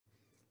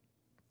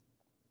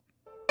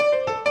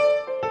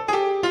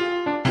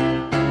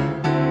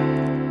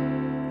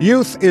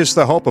Youth is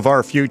the hope of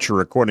our future,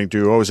 according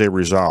to Jose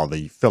Rizal,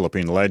 the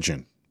Philippine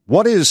legend.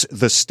 What is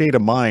the state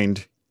of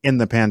mind in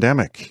the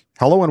pandemic?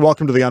 Hello and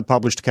welcome to the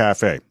Unpublished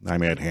Cafe.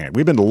 I'm Ed Hand.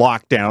 We've been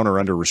locked down or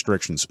under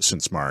restrictions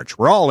since March.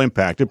 We're all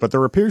impacted, but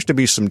there appears to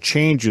be some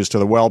changes to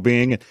the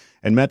well-being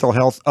and mental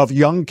health of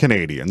young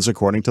Canadians,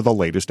 according to the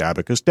latest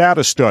Abacus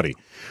data study.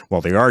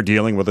 While they are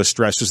dealing with the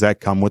stresses that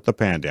come with the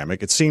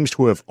pandemic, it seems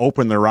to have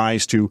opened their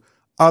eyes to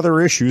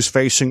other issues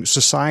facing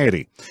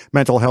society.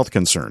 Mental health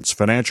concerns,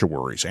 financial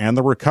worries, and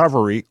the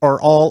recovery are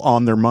all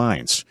on their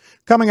minds.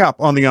 Coming up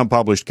on the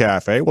Unpublished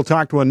Cafe, we'll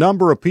talk to a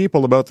number of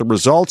people about the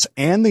results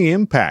and the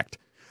impact.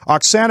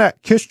 Oksana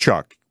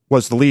Kiszczuk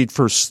was the lead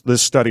for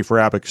this study for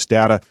Abacus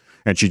Data,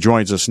 and she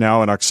joins us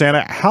now. And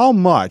Oksana, how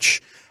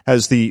much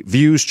has the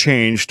views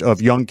changed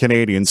of young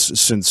Canadians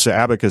since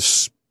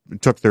Abacus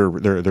took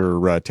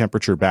their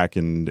temperature back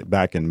in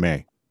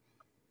May?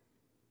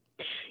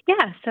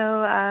 Yeah,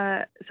 so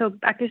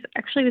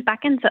actually it was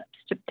back in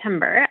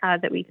September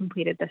that we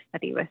completed this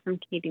study with some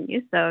Canadian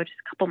youth, so just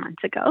a couple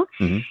months ago.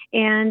 Mm-hmm.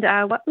 And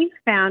what we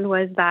found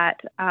was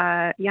that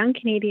young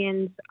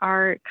Canadians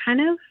are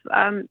kind of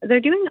they're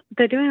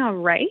doing all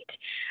right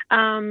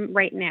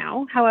right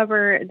now.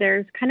 However,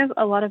 there's kind of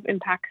a lot of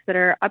impacts that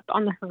are up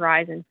on the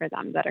horizon for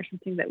them that are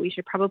something that we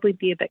should probably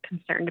be a bit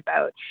concerned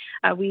about.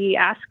 We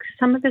asked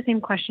some of the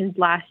same questions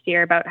last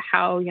year about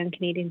how young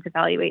Canadians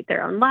evaluate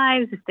their own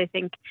lives, if they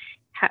think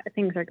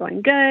things are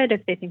going good,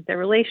 if they think their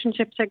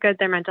relationships are good,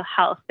 their mental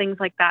health, things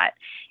like that.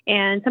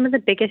 And some of the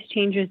biggest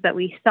changes that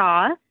we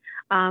saw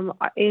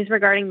is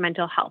regarding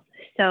mental health.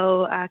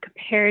 So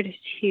compared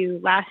to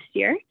last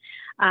year,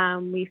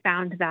 we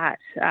found that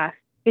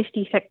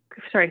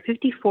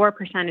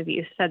 54% of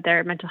youth said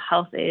their mental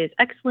health is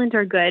excellent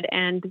or good.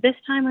 And this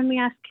time when we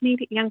asked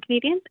young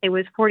Canadians, it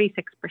was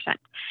 46%.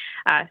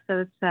 So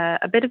it's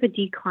a bit of a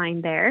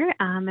decline there.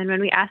 And when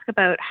we ask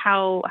about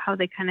how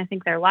they kind of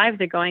think their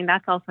lives are going,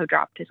 that's also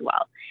dropped as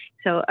well.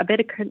 So a bit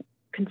of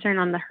concern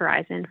on the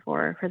horizon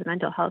for the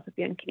mental health of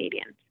young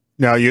Canadians.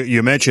 Now,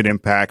 you mentioned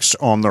impacts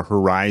on the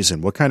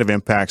horizon. What kind of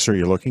impacts are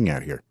you looking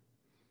at here?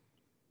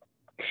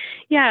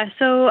 Yeah,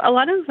 so a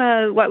lot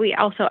of what we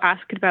also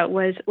asked about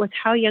was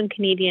how young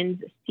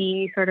Canadians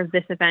see sort of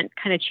this event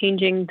kind of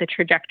changing the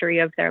trajectory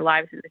of their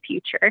lives in the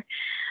future.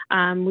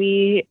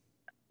 We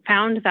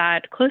found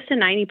that close to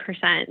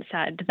 90%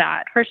 said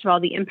that, first of all,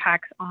 the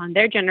impacts on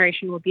their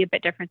generation will be a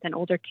bit different than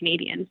older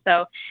Canadians.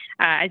 So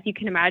as you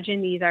can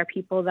imagine, these are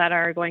people that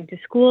are going to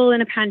school in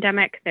a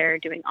pandemic. They're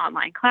doing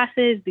online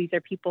classes. These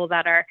are people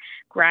that are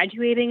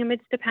graduating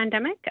amidst a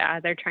pandemic.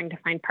 They're trying to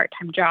find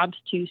part-time jobs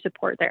to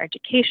support their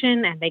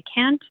education, and they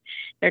can't.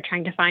 They're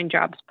trying to find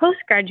jobs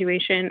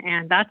post-graduation,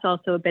 and that's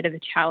also a bit of a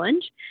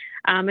challenge.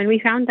 And we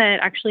found that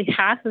actually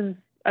half of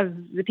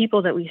the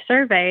people that we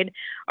surveyed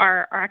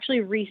are actually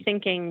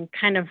rethinking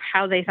kind of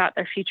how they thought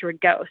their future would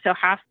go. So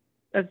half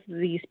of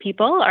these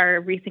people are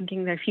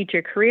rethinking their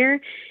future career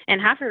and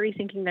half are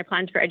rethinking their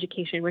plans for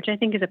education, which I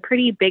think is a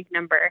pretty big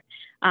number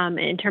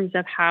in terms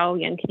of how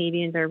young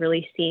Canadians are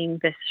really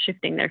seeing this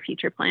shifting their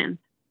future plans.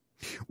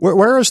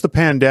 Where has the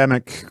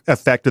pandemic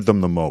affected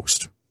them the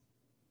most?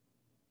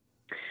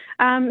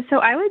 So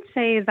I would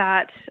say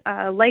that,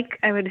 like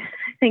I would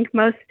think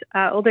most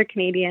older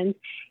Canadians,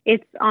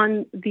 it's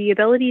on the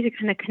ability to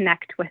kind of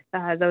connect with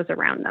those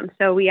around them.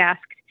 So we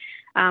asked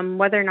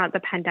whether or not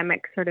the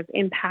pandemic sort of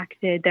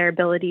impacted their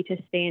ability to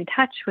stay in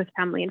touch with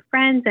family and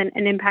friends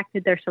and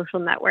impacted their social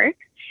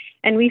networks.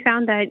 And we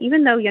found that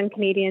even though young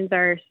Canadians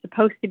are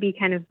supposed to be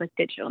kind of like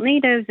digital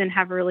natives and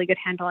have a really good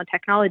handle on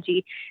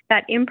technology,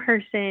 that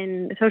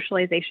in-person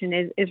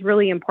socialization is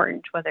really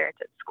important, whether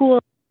it's at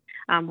school,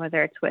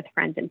 whether it's with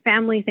friends and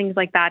family, things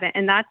like that.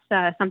 And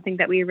that's something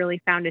that we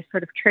really found is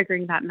sort of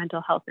triggering that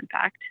mental health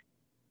impact.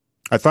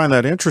 I find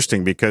that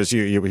interesting because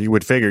you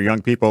would figure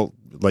young people,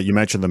 like you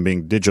mentioned them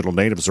being digital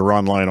natives, are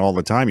online all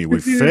the time. You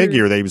would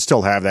figure they would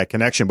still have that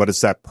connection, but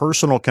it's that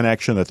personal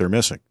connection that they're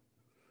missing.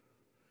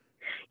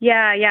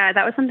 Yeah.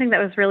 That was something that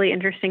was really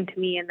interesting to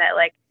me, in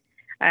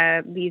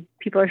that these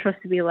people are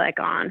supposed to be like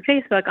on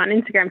Facebook, on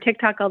Instagram,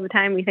 TikTok all the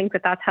time. We think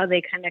that that's how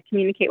they kind of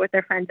communicate with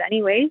their friends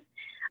anyways.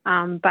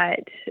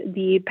 But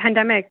the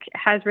pandemic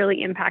has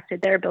really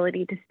impacted their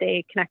ability to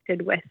stay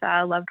connected with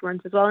loved ones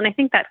as well. And I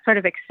think that sort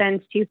of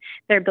extends to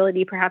their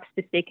ability perhaps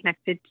to stay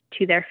connected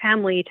to their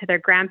family, to their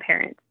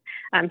grandparents,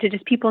 to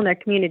just people in their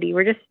community.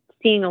 We're just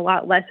seeing a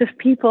lot less of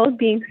people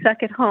being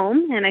stuck at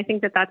home. And I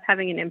think that that's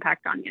having an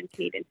impact on young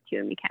Canadians too.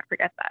 And we can't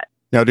forget that.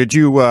 Now, did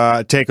you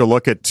take a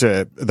look at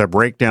the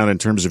breakdown in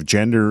terms of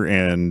gender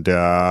and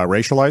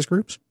racialized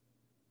groups?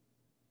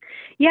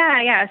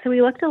 Yeah. So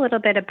we looked a little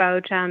bit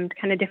about kind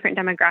of different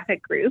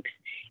demographic groups,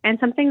 and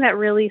something that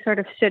really sort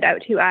of stood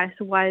out to us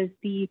was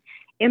the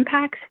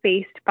impacts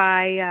faced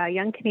by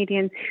young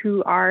Canadians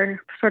who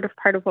are sort of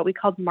part of what we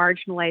call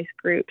marginalized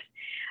groups.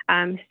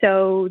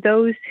 So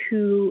those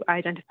who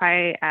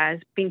identify as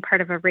being part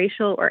of a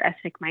racial or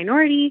ethnic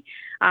minority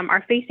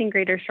are facing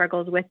greater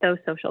struggles with those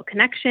social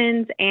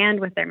connections and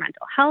with their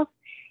mental health.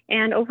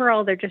 And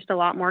overall, they're just a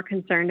lot more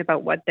concerned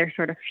about what their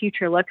sort of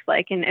future looks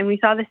like. And we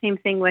saw the same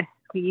thing with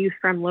youth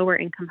from lower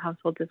income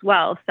households as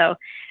well. So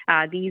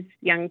these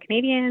young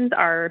Canadians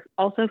are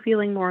also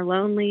feeling more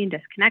lonely and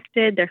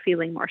disconnected. They're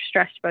feeling more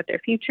stressed about their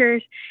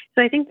futures.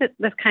 So I think that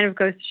this kind of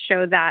goes to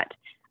show that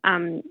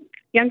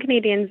young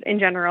Canadians in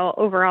general,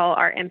 overall,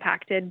 are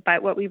impacted.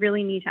 But what we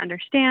really need to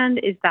understand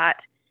is that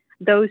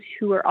those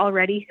who are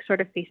already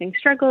sort of facing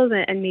struggles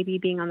and maybe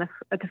being on the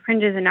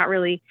fringes and not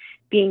really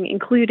being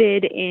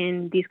included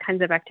in these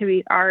kinds of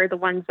activities are the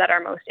ones that are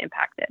most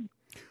impacted.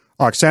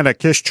 Oksana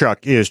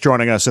Kiszczuk is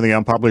joining us in the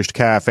Unpublished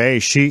Cafe.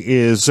 She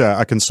is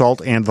a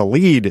consultant and the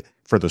lead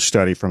for the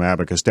study from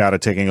Abacus Data,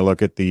 taking a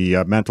look at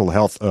the mental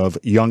health of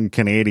young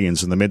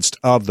Canadians in the midst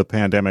of the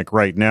pandemic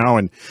right now.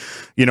 And,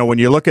 you know, when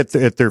you look at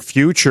their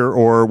future,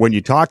 or when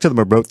you talk to them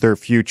about their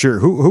future,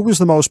 who was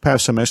the most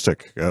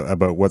pessimistic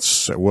about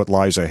what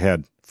lies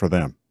ahead for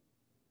them?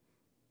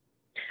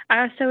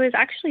 So it's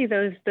actually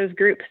those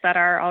groups that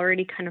are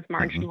already kind of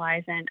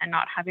marginalized and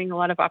not having a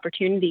lot of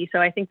opportunity. So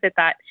I think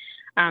that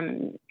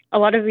a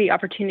lot of the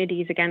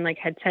opportunities, again, like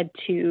I had said,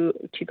 to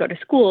go to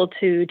school,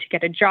 to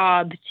get a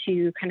job,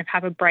 to kind of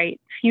have a bright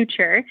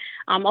future,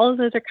 all of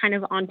those are kind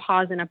of on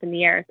pause and up in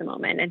the air at the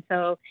moment. And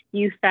so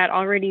youth that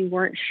already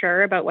weren't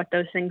sure about what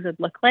those things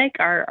would look like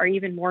are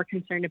even more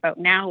concerned about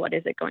now, what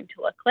is it going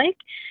to look like?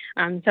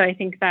 So I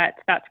think that's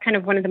kind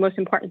of one of the most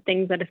important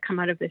things that has come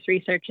out of this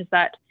research, is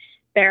that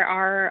there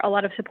are a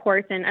lot of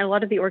supports, and a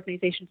lot of the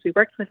organizations we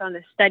worked with on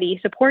this study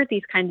support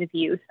these kinds of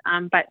youth,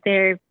 but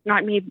they're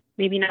not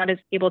maybe not as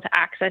able to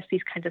access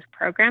these kinds of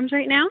programs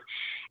right now.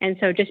 And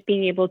so just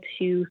being able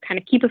to kind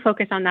of keep a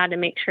focus on that and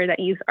make sure that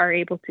youth are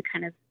able to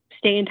kind of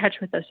stay in touch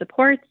with those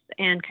supports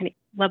and kind of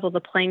level the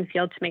playing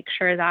field to make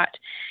sure that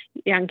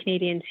young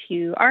Canadians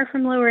who are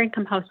from lower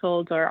income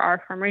households or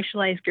are from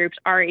racialized groups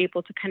are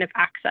able to kind of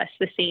access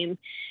the same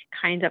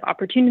kinds of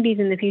opportunities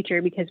in the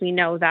future, because we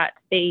know that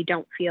they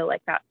don't feel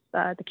like that's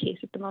the case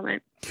at the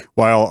moment.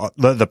 While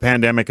the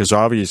pandemic is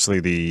obviously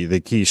the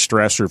key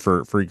stressor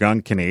for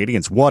young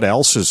Canadians, what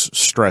else is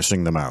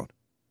stressing them out?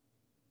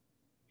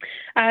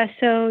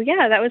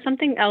 That was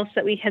something else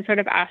that we had sort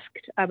of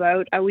asked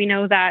about. We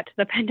know that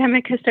the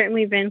pandemic has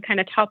certainly been kind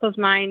of top of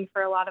mind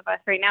for a lot of us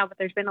right now, but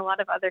there's been a lot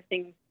of other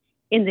things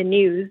in the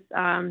news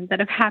that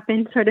have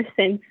happened sort of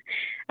since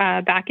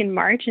back in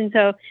March. And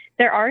so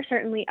there are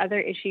certainly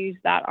other issues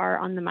that are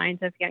on the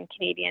minds of young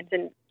Canadians.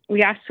 And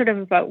we asked sort of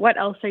about what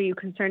else are you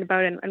concerned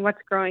about and what's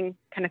growing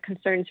kind of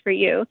concerns for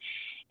you.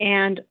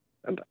 And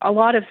a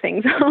lot of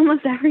things,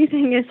 almost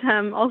everything is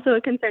also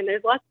a concern.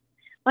 There's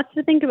lots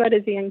to think about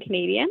as a young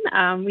Canadian.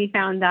 We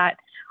found that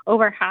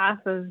over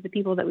half of the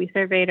people that we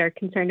surveyed are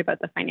concerned about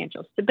the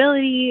financial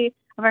stability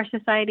of our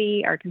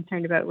society, are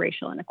concerned about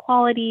racial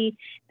inequality.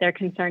 They're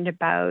concerned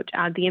about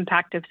the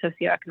impact of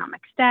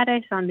socioeconomic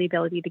status on the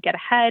ability to get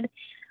ahead.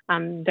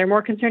 They're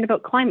more concerned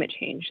about climate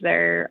change.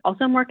 They're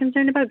also more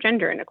concerned about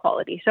gender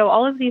inequality. So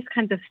all of these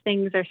kinds of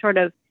things are sort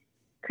of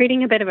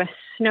creating a bit of a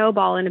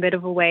snowball in a bit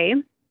of a way.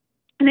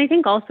 And I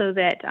think also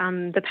that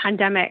the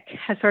pandemic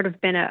has sort of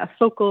been a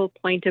focal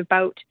point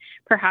about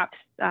perhaps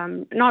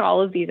not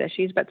all of these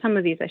issues, but some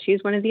of these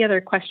issues. One of the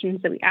other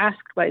questions that we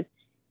asked was,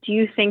 do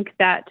you think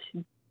that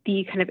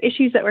the kind of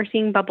issues that we're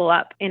seeing bubble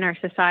up in our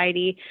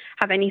society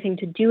have anything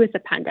to do with the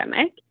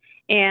pandemic?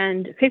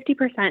 And 50%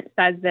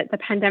 says that the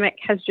pandemic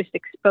has just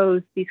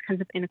exposed these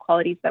kinds of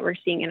inequalities that we're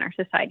seeing in our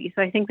society.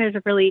 So I think there's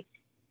a really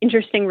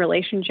interesting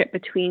relationship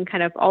between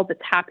kind of all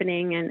that's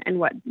happening and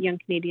what young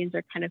Canadians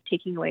are kind of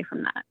taking away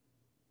from that.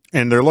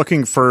 And they're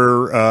looking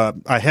for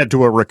ahead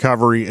to a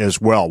recovery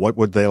as well. What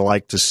would they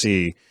like to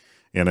see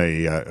in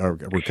a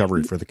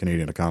recovery for the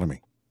Canadian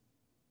economy?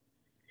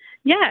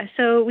 Yeah,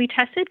 so we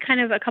tested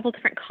kind of a couple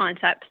different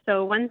concepts.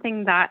 So one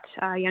thing that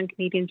young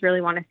Canadians really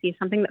want to see is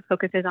something that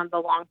focuses on the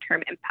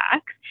long-term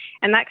impacts.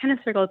 And that kind of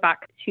circles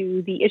back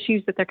to the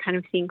issues that they're kind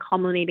of seeing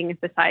culminating in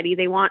society.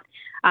 They want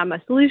a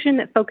solution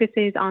that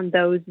focuses on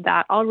those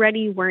that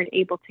already weren't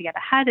able to get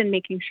ahead and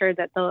making sure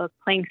that the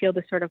playing field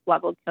is sort of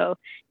leveled. So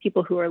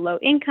people who are low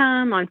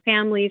income, on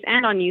families,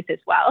 and on youth as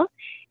well.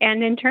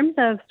 And in terms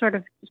of sort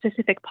of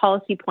specific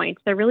policy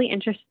points, they're really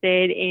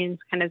interested in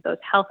kind of those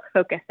health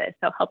focuses.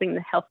 So helping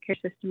the healthcare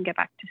system get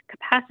back to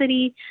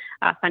capacity,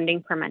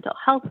 funding for mental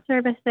health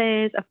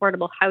services,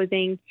 affordable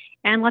housing,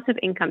 and lots of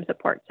income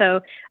support.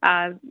 So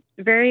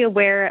very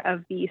aware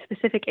of the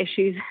specific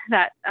issues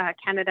that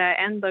Canada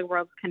and the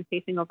world is kind of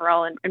facing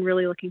overall, and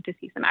really looking to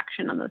see some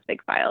action on those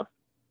big files.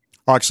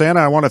 Oksana,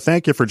 I want to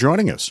thank you for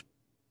joining us.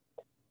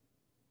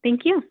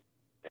 Thank you.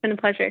 It's been a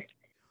pleasure.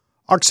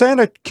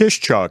 Oksana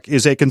Kiszczuk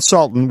is a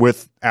consultant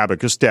with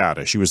Abacus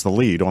Data. She was the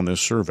lead on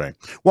this survey.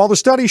 While the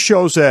study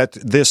shows that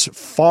this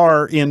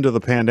far into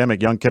the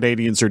pandemic, young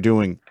Canadians are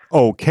doing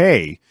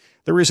okay,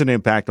 there is an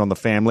impact on the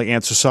family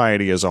and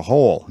society as a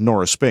whole.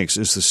 Nora Spinks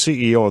is the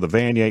CEO of the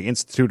Vanier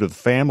Institute of the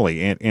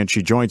Family, and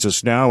she joins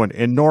us now.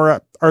 And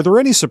Nora, are there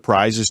any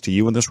surprises to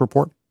you in this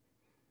report?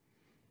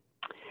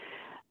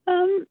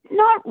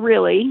 Not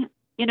really.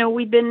 You know,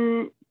 we've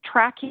been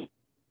tracking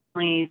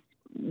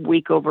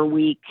week over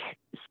week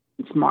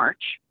since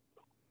March,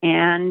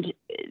 and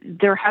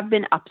there have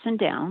been ups and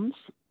downs.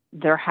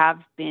 there have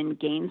been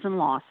gains and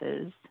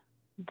losses.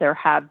 There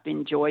have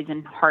been joys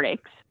and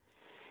heartaches.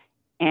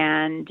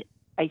 And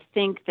I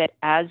think that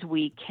as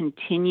we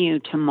continue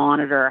to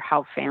monitor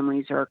how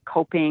families are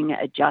coping,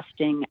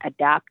 adjusting,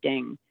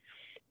 adapting,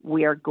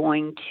 we are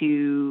going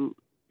to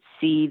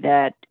see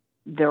that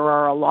there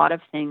are a lot of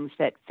things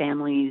that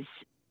families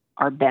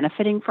are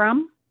benefiting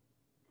from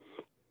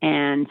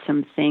and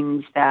some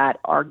things that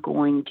are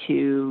going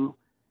to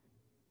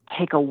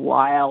take a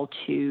while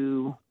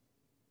to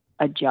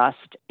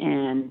adjust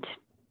and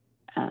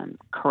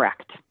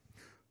correct.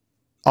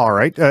 All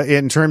right.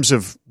 In terms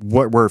of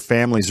where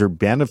families are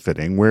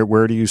benefiting,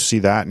 where do you see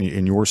that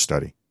in your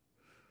study?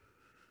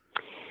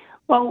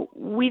 Well,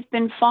 we've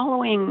been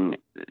following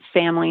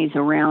families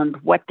around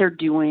what they're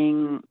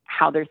doing,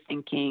 how they're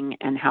thinking,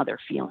 and how they're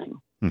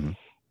feeling. Mm-hmm.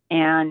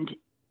 And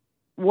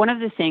one of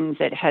the things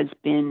that has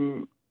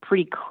been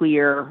pretty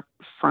clear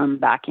from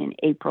back in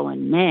April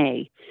and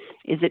May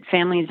is that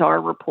families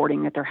are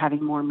reporting that they're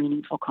having more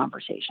meaningful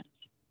conversations.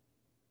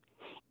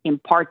 In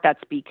part,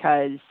 that's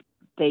because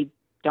they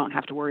don't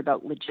have to worry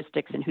about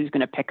logistics and who's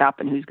going to pick up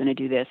and who's going to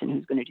do this and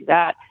who's going to do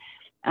that,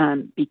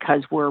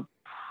 because we're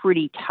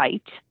pretty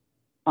tight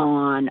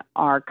on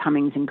our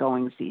comings and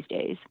goings these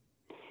days.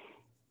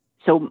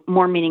 So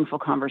more meaningful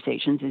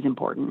conversations is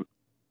important.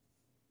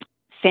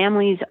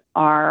 Families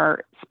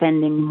are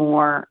spending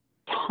more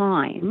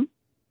time,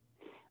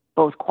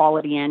 both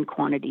quality and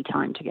quantity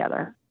time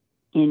together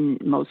in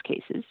most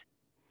cases.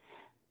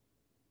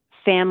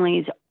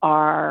 Families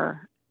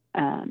are,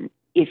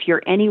 if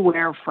you're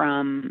anywhere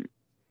from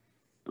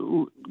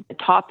the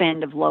top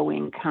end of low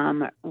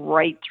income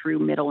right through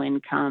middle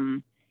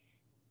income,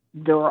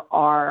 there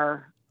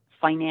are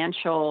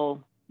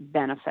financial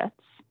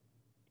benefits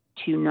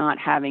to not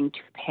having to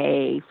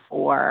pay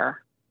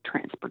for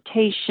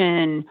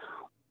transportation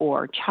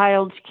or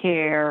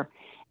childcare,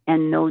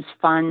 and those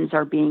funds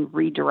are being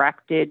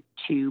redirected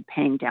to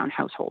paying down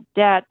household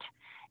debt,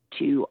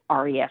 to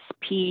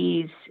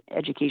RESPs,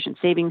 education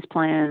savings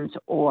plans,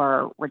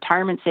 or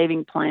retirement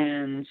saving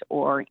plans,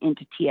 or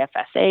into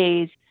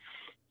TFSAs.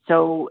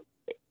 So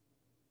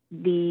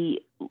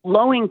the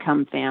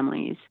low-income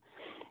families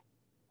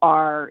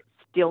are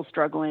still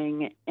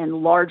struggling,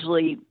 and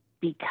largely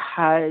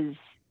because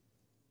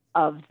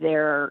of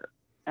their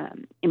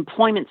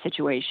employment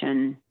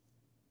situation,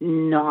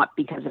 not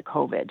because of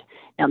COVID.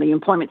 Now, the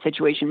employment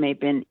situation may have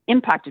been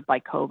impacted by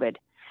COVID,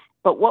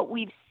 but what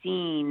we've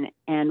seen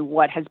and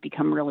what has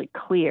become really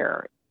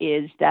clear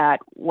is that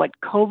what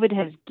COVID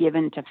has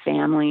given to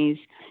families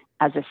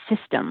as a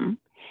system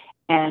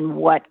and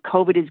what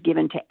COVID has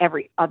given to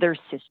every other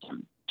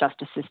system,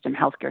 justice system,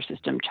 healthcare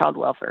system, child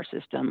welfare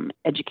system,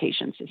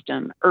 education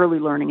system, early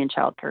learning and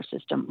childcare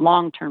system,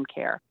 long-term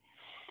care,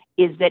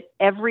 is that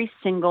every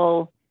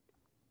single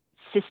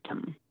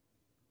system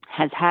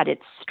has had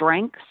its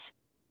strengths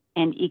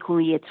and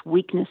equally its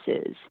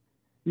weaknesses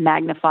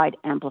magnified,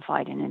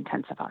 amplified, and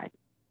intensified.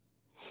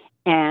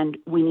 And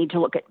we need to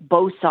look at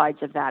both sides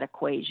of that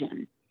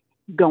equation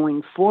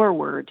going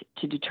forward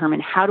to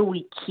determine how do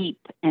we keep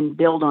and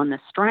build on the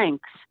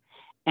strengths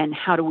and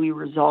how do we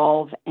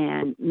resolve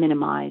and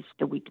minimize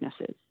the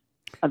weaknesses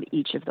of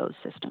each of those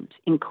systems,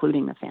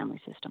 including the family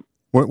system.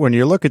 When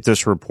you look at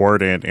this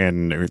report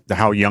and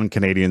how young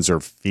Canadians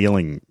are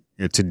feeling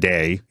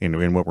today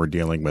in what we're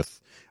dealing with,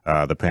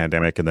 the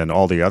pandemic, and then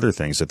all the other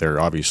things that they're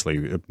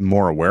obviously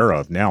more aware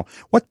of now,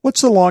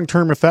 what's the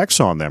long-term effects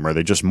on them? Are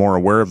they just more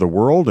aware of the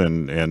world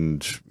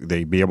and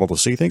they be able to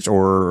see things,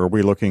 or are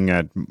we looking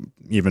at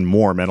even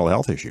more mental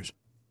health issues?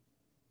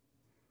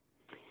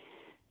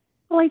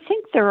 Well, I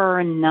think there are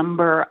a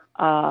number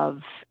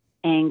of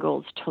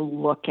angles to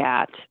look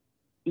at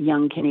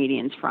young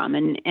Canadians from,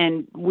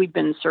 and we've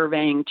been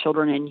surveying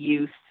children and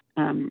youth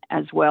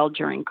as well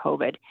during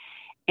COVID.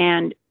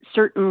 And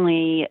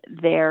certainly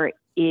there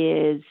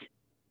is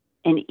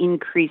an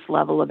increased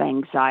level of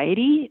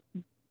anxiety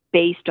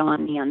based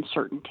on the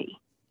uncertainty.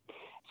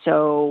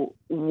 So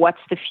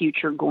what's the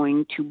future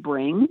going to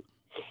bring?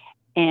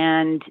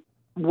 And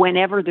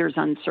whenever there's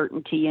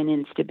uncertainty and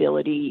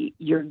instability,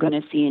 you're going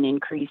to see an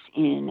increase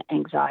in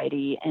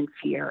anxiety and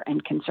fear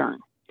and concern.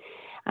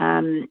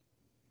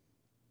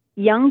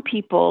 Young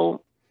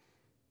people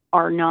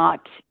are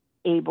not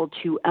able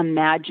to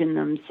imagine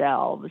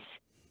themselves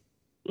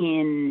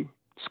in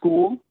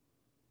school,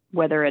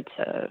 whether it's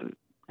a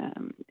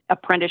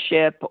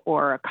apprenticeship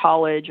or a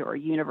college or a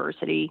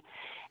university.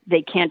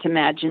 They can't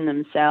imagine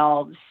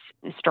themselves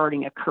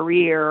starting a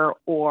career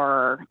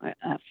or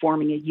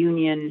forming a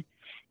union.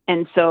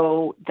 And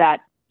so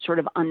that sort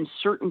of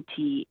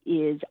uncertainty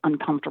is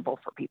uncomfortable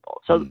for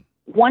people. So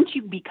once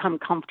you become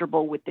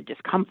comfortable with the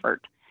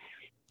discomfort,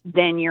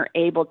 then you're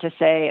able to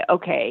say,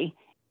 okay,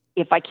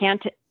 if I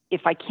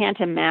can't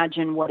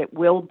imagine what it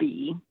will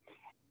be,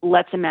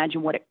 let's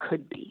imagine what it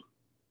could be.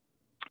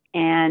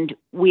 And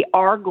we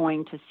are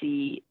going to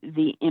see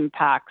the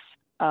impacts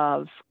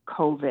of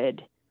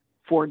COVID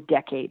for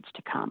decades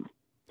to come.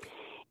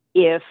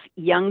 If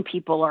young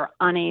people are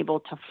unable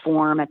to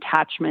form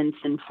attachments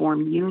and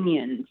form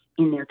unions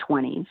in their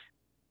 20s,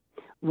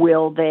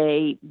 will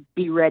they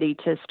be ready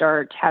to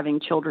start having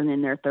children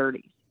in their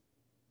 30s?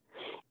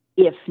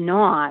 If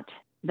not,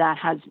 that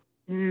has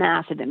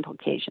massive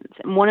implications.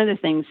 And one of the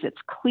things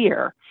that's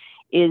clear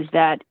is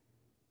that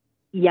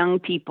young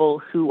people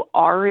who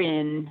are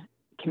in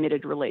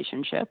committed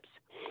relationships,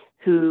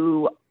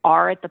 who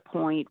are at the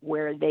point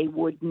where they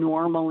would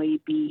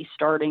normally be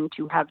starting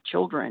to have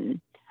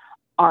children,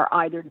 are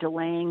either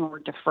delaying or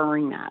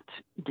deferring that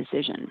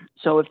decision.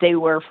 So if they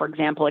were, for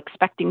example,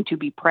 expecting to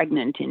be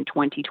pregnant in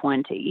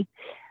 2020,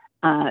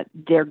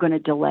 they're going to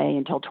delay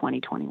until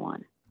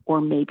 2021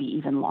 or maybe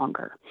even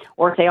longer.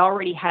 Or if they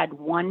already had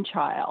one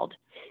child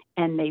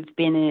and they've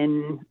been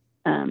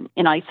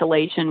in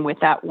isolation with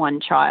that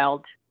one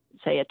child,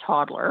 say a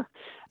toddler,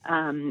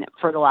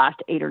 for the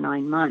last 8 or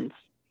 9 months,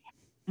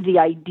 the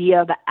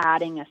idea of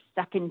adding a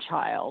second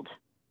child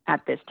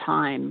at this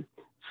time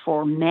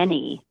for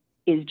many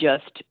is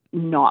just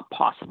not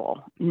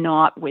possible,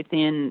 not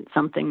within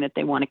something that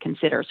they want to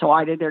consider. So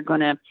either they're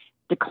going to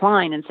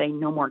decline and say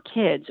no more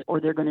kids, or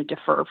they're going to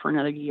defer for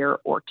another year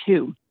or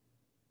two,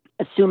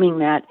 assuming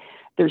that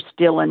there's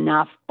still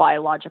enough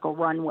biological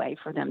runway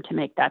for them to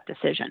make that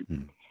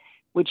decision,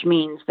 which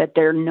means that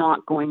they're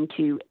not going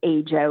to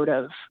age out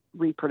of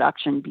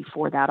reproduction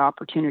before that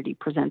opportunity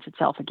presents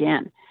itself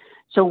again.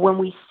 So when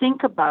we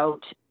think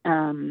about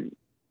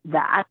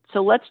that,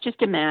 so let's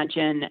just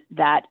imagine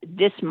that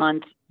this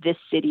month, this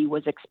city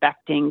was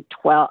expecting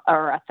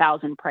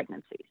 1,000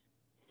 pregnancies.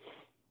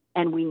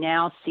 And we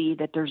now see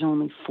that there's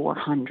only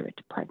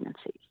 400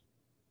 pregnancies.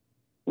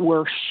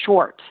 We're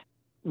short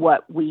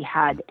what we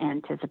had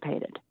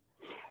anticipated.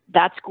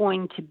 That's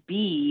going to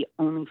be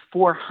only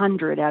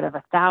 400 out of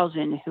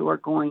 1,000 who are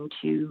going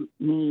to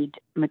need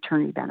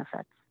maternity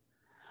benefits.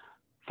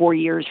 4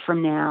 years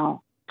from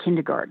now,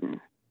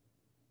 kindergarten.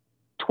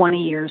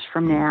 20 years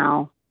from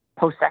now,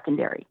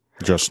 post-secondary.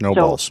 Just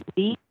snowballs. So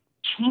these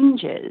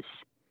changes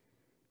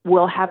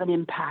will have an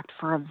impact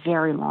for a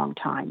very long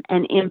time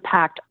and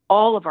impact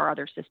all of our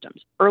other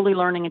systems. Early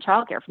learning and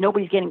childcare. If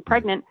nobody's getting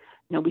pregnant,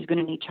 nobody's going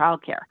to need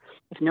childcare.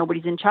 If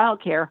nobody's in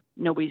childcare,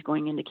 nobody's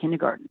going into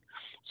kindergarten.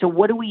 So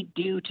what do we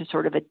do to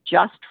sort of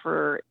adjust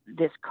for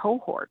this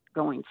cohort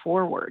going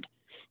forward?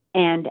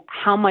 And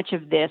how much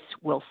of this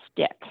will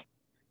stick?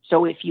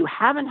 So if you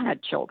haven't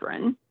had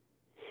children,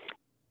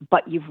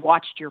 but you've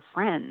watched your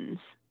friends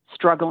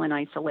struggle in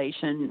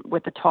isolation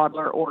with a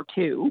toddler or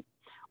two,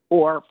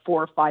 or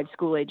 4 or 5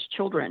 school-age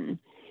children,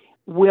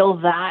 will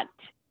that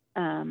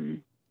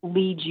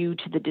lead you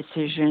to the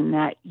decision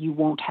that you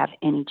won't have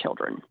any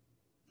children?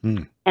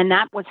 And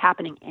that was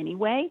happening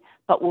anyway,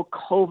 but will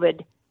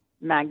COVID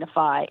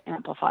magnify,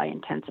 amplify,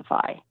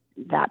 intensify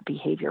that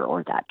behavior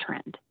or that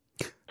trend?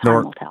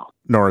 Time will tell.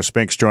 Nora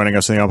Spinks joining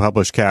us in the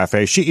Unpublished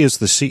Cafe. She is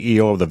the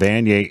CEO of the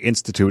Vanier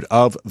Institute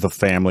of the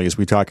Family as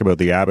we talk about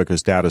the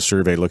Abacus data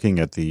survey looking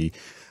at the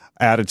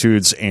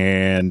attitudes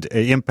and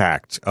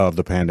impact of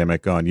the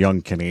pandemic on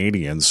young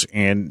Canadians.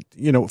 And,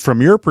 you know,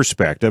 from your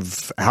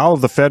perspective, how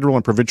have the federal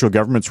and provincial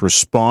governments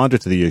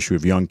responded to the issue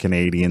of young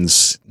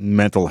Canadians'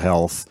 mental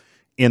health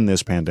in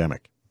this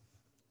pandemic?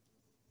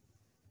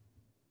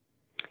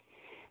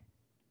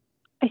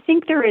 I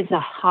think there is a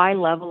high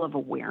level of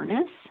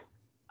awareness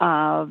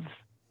of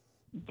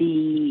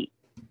the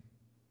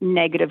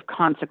negative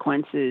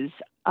consequences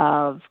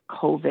of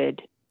COVID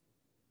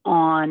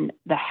on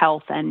the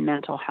health and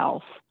mental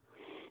health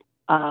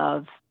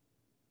of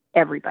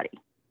everybody,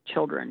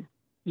 children,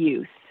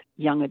 youth,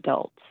 young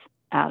adults,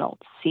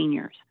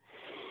 seniors.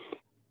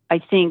 I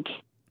think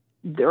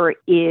there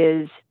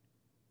is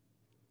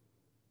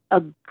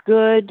a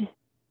good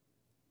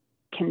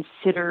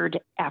considered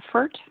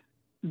effort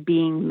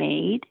being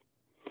made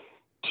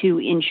to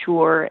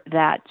ensure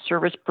that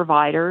service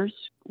providers,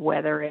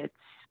 whether it's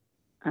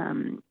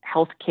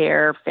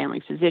healthcare,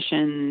 family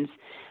physicians,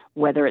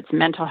 whether it's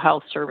mental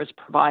health service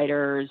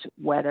providers,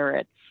 whether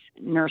it's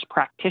nurse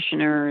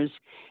practitioners,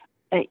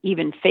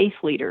 even faith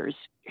leaders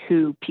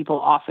who people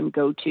often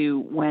go to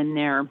when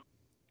they're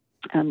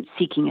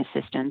seeking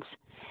assistance,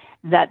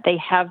 that they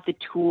have the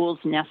tools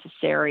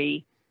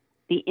necessary,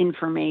 the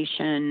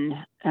information,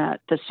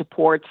 the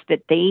supports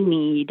that they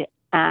need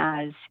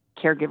as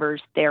caregivers,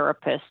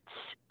 therapists,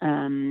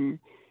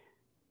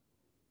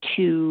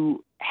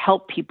 to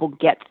help people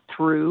get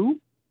through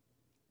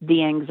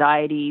the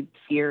anxiety,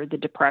 fear, the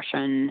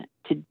depression,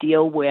 to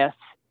deal with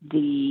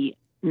the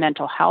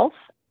mental health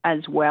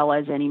as well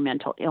as any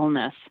mental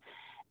illness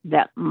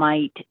that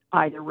might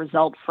either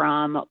result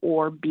from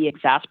or be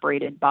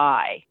exacerbated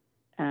by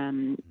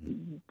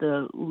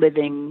the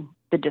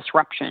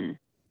disruption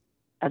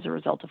as a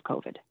result of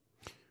COVID.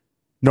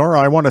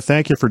 Nora, I want to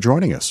thank you for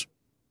joining us.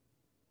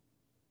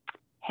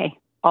 Hey,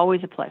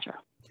 always a pleasure.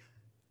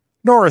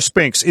 Nora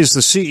Spinks is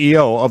the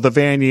CEO of the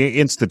Vanier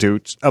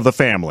Institute of the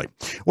Family.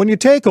 When you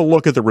take a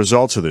look at the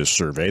results of this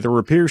survey, there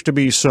appears to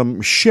be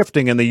some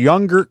shifting in the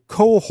younger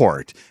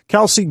cohort.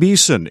 Kelsey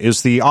Beeson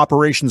is the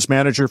operations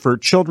manager for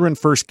Children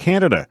First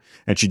Canada,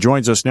 and she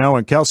joins us now.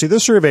 And Kelsey,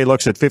 this survey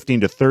looks at 15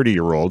 to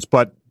 30-year-olds,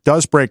 but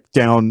does break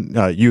down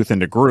youth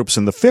into groups.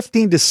 And the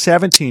 15 to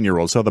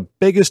 17-year-olds saw the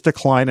biggest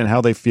decline in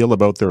how they feel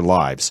about their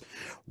lives.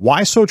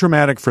 Why so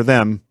dramatic for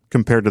them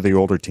compared to the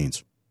older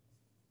teens?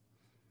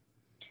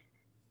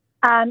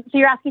 So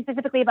you're asking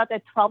specifically about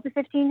the 12 to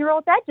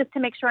 15-year-olds, Ed, just to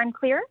make sure I'm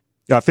clear?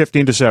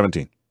 15 to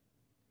 17.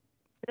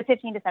 The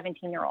 15 to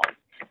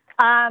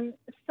 17-year-olds.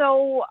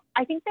 So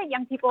I think that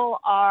young people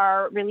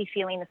are really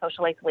feeling the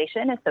social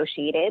isolation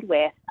associated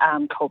with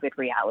COVID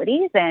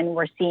realities, and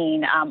we're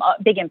seeing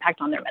a big impact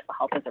on their mental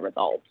health as a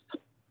result.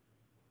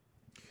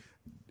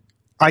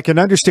 I can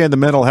understand the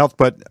mental health,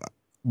 but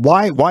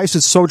why is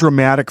it so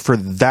dramatic for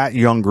that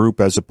young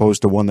group as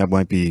opposed to one that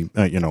might be,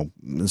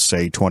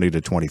 say 20 to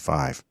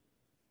 25?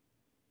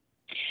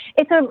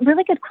 It's a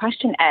really good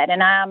question, Ed,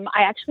 and I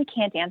actually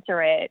can't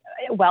answer it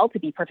well, to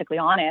be perfectly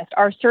honest.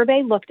 Our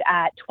survey looked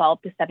at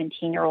 12 to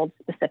 17-year-olds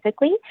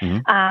specifically,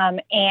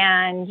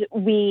 and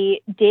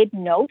we did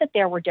know that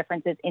there were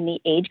differences in the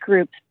age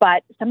groups,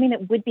 but something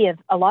that would be of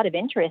a lot of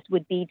interest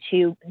would be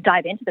to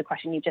dive into the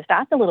question you just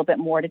asked a little bit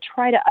more to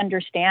try to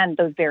understand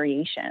those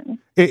variations.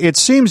 It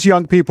seems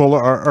young people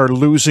are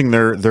losing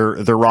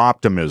their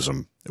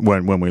optimism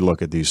when we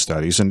look at these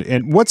studies.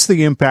 And what's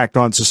the impact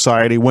on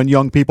society when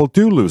young people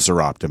do lose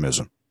their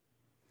optimism?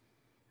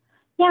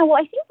 Yeah, well,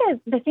 I think that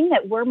the thing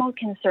that we're most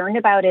concerned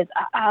about is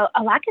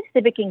a lack of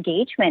civic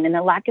engagement and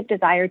a lack of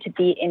desire to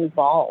be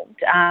involved.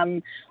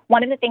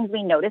 One of the things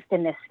we noticed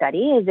in this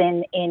study is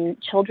in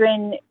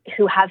children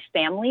who have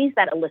families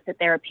that elicit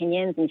their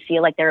opinions and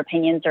feel like their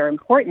opinions are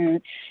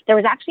important, there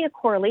was actually a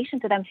correlation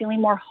to them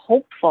feeling more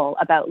hopeful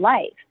about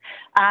life.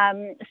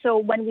 So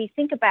when we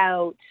think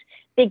about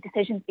big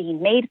decisions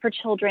being made for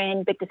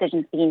children, big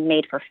decisions being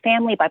made for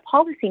family by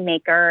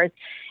policymakers,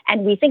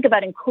 and we think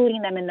about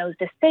including them in those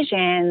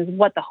decisions,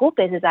 what the hope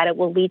is that it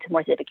will lead to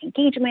more civic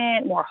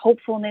engagement, more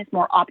hopefulness,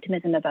 more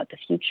optimism about the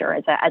future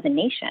as a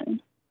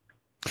nation.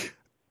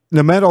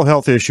 The mental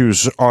health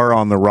issues are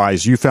on the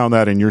rise. You found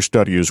that in your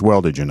study as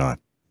well, did you not?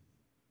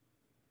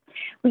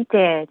 We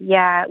did,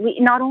 yeah. We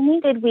not only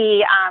did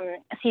we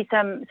see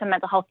some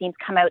mental health themes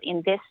come out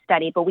in this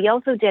study, but we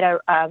also did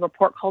a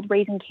report called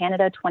Raising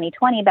Canada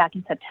 2020 back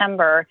in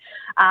September,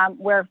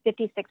 where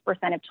 56%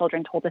 of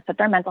children told us that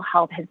their mental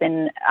health has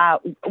been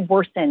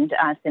worsened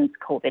since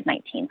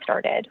COVID-19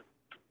 started.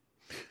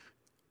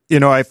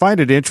 You know, I find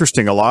it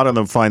interesting. A lot of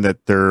them find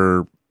that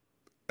they're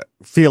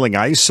feeling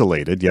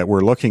isolated, yet we're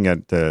looking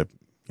at the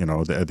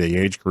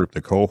age group,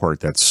 the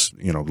cohort that's,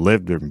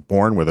 lived and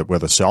born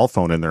with a cell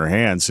phone in their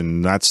hands,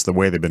 and that's the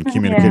way they've been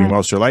communicating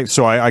most of their life.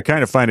 So I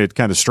kind of find it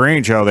kind of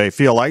strange how they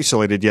feel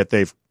isolated, yet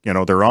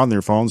they're on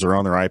their phones or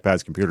on their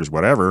iPads, computers,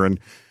 whatever. And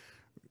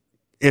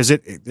is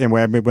it, and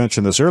I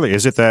mentioned this earlier,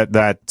 is it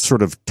that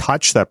sort of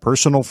touch, that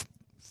personal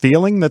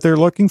feeling that they're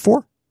looking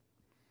for?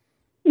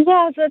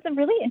 Yeah, so it's a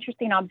really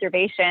interesting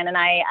observation, and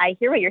I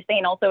hear what you're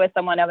saying. Also, as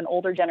someone of an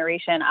older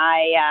generation,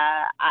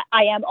 I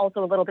am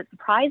also a little bit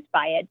surprised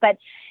by it. But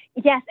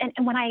yes,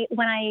 and when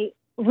I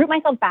root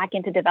myself back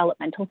into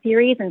developmental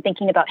theories and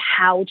thinking about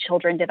how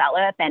children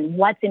develop and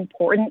what's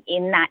important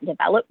in that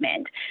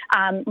development,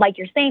 like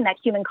you're saying, that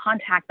human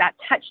contact, that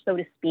touch, so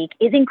to speak,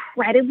 is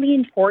incredibly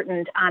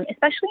important,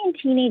 especially in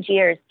teenage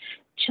years.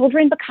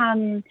 Children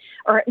become,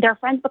 or their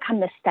friends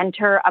become, the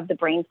center of the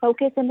brain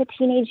focus in the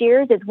teenage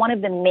years. Is one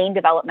of the main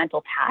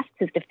developmental tasks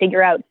is to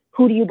figure out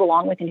who do you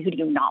belong with and who do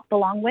you not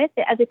belong with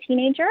as a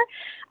teenager.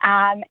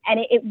 And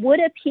it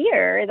would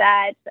appear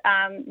that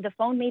the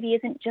phone maybe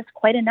isn't just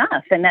quite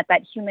enough, and that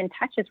human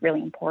touch is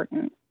really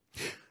important.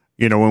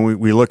 You know, when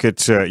we look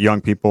at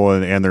young people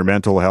and their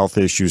mental health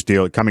issues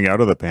coming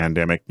out of the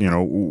pandemic,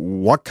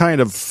 what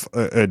kind of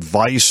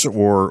advice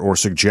or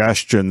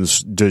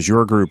suggestions does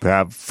your group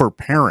have for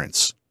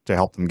parents to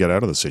help them get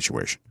out of the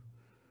situation?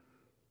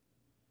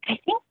 I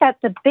think that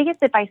the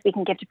biggest advice we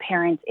can give to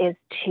parents is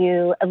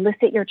to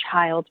elicit your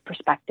child's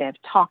perspective,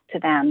 talk to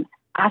them,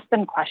 ask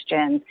them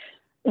questions,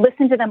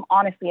 listen to them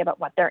honestly about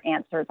what their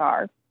answers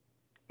are.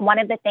 One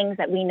of the things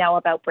that we know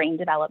about brain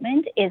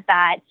development is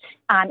that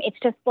it's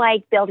just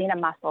like building a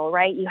muscle,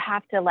 right? You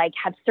have to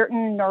have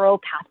certain neural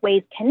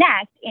pathways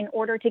connect in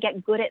order to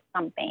get good at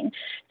something.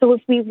 So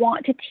if we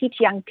want to teach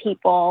young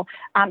people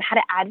how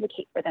to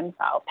advocate for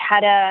themselves,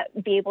 how to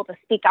be able to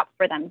speak up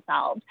for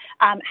themselves,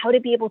 how to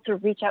be able to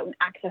reach out and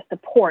access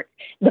support,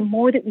 the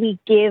more that we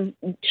give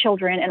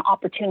children an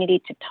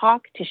opportunity to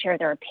talk, to share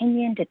their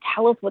opinion, to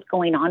tell us what's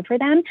going on for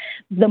them,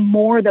 the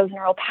more those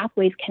neural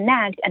pathways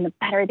connect and the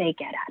better they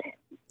get at it.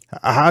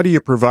 How do you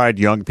provide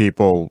young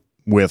people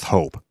with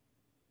hope?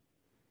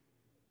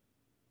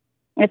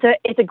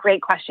 It's a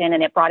great question,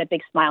 and it brought a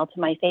big smile to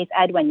my face,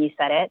 Ed, when you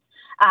said it.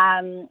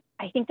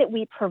 I think that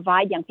we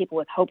provide young people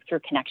with hope through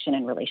connection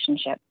and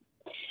relationship.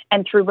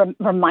 and through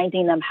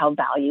reminding them how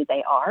valued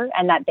they are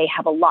and that they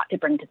have a lot to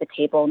bring to the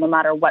table, no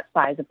matter what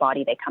size of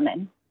body they come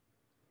in.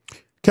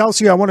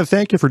 Kelsey, I want to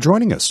thank you for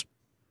joining us.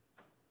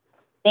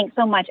 Thanks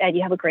so much, Ed.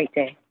 You have a great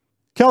day.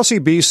 Kelsey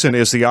Beeson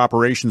is the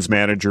operations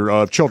manager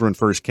of Children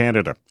First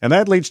Canada. And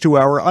that leads to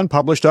our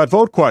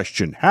unpublished.vote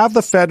question. Have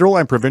the federal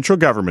and provincial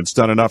governments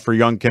done enough for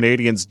young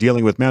Canadians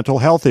dealing with mental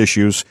health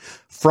issues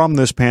from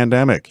this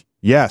pandemic?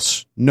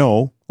 Yes,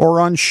 no,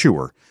 or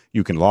unsure.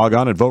 You can log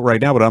on and vote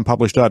right now at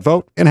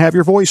unpublished.vote and have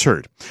your voice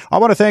heard. I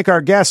want to thank our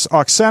guests,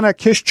 Oksana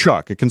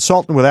Kishchuk, a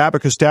consultant with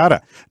Abacus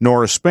Data,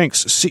 Nora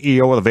Spinks,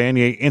 CEO of the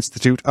Vanier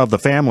Institute of the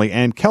Family,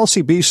 and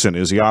Kelsey Beeson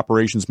is the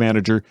operations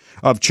manager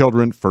of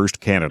Children First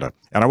Canada.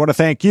 And I want to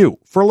thank you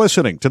for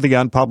listening to the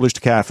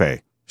Unpublished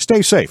Cafe.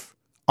 Stay safe.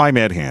 I'm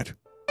Ed Hand.